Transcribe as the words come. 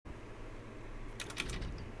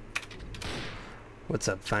What's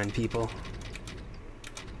up, fine people?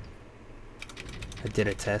 I did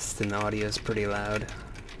a test and the audio is pretty loud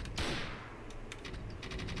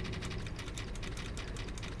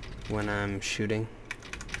when I'm shooting,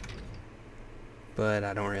 but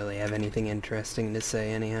I don't really have anything interesting to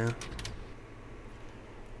say anyhow.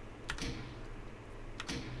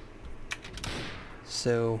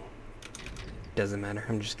 So, doesn't matter,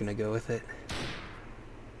 I'm just gonna go with it.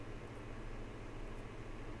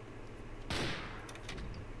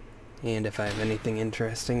 And if I have anything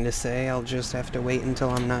interesting to say, I'll just have to wait until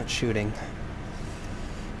I'm not shooting.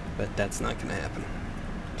 But that's not gonna happen.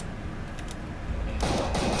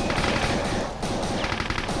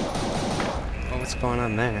 Oh, what's going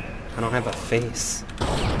on there? I don't have a face.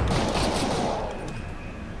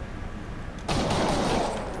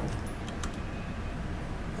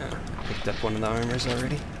 Picked up one of the armors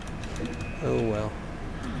already. Oh well.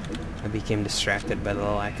 I became distracted by the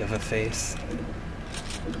lack of a face.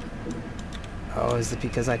 Oh, is it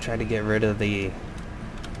because I tried to get rid of the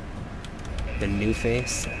new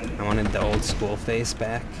face? I wanted the old school face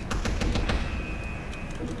back.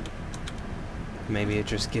 Maybe it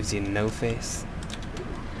just gives you no face.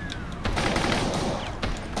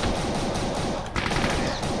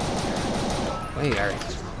 Wait, are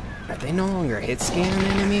they no longer hit scan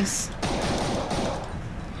enemies?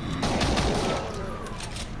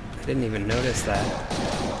 I didn't even notice that.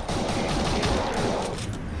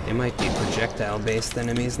 They might be projectile-based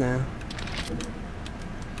enemies now.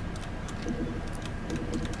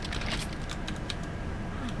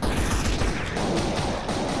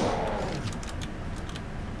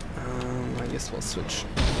 I guess we'll switch.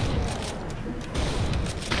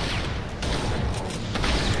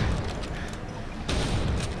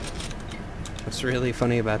 What's really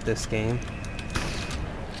funny about this game,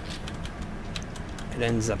 it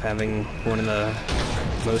ends up having one of the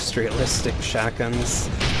most realistic shotguns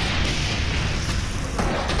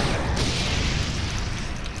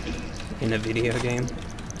in a video game.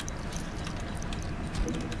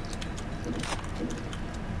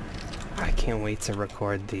 I can't wait to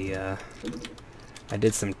record the, I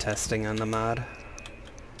did some testing on the mod,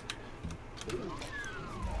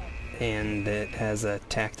 and it has a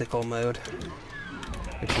tactical mode,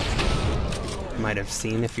 which you might have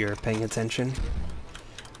seen if you were paying attention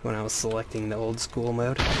when I was selecting the old school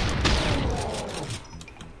mode.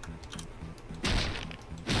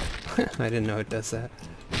 I didn't know it does that.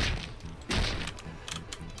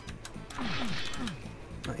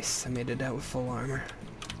 Nice, I made it out with full armor.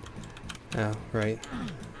 Oh, right.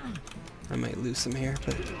 I might lose some here,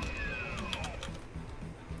 but...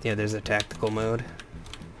 yeah, there's a tactical mode.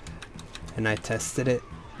 And I tested it.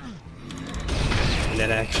 And it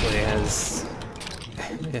actually has...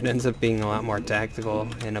 it ends up being a lot more tactical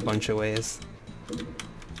in a bunch of ways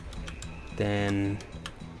than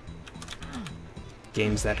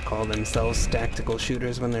games that call themselves tactical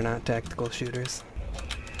shooters when they're not tactical shooters.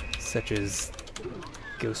 Such as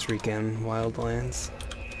Ghost Recon Wildlands.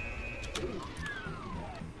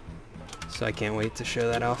 So I can't wait to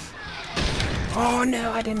show that off. Oh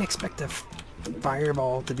no, I didn't expect the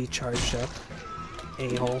fireball to be charged up.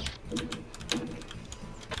 A-hole.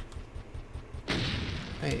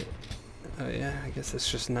 Wait. Oh yeah, I guess it's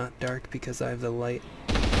just not dark because I have the light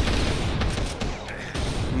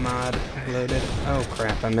mod loaded. Oh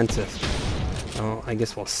crap, I meant to... oh, I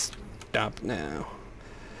guess we'll stop now.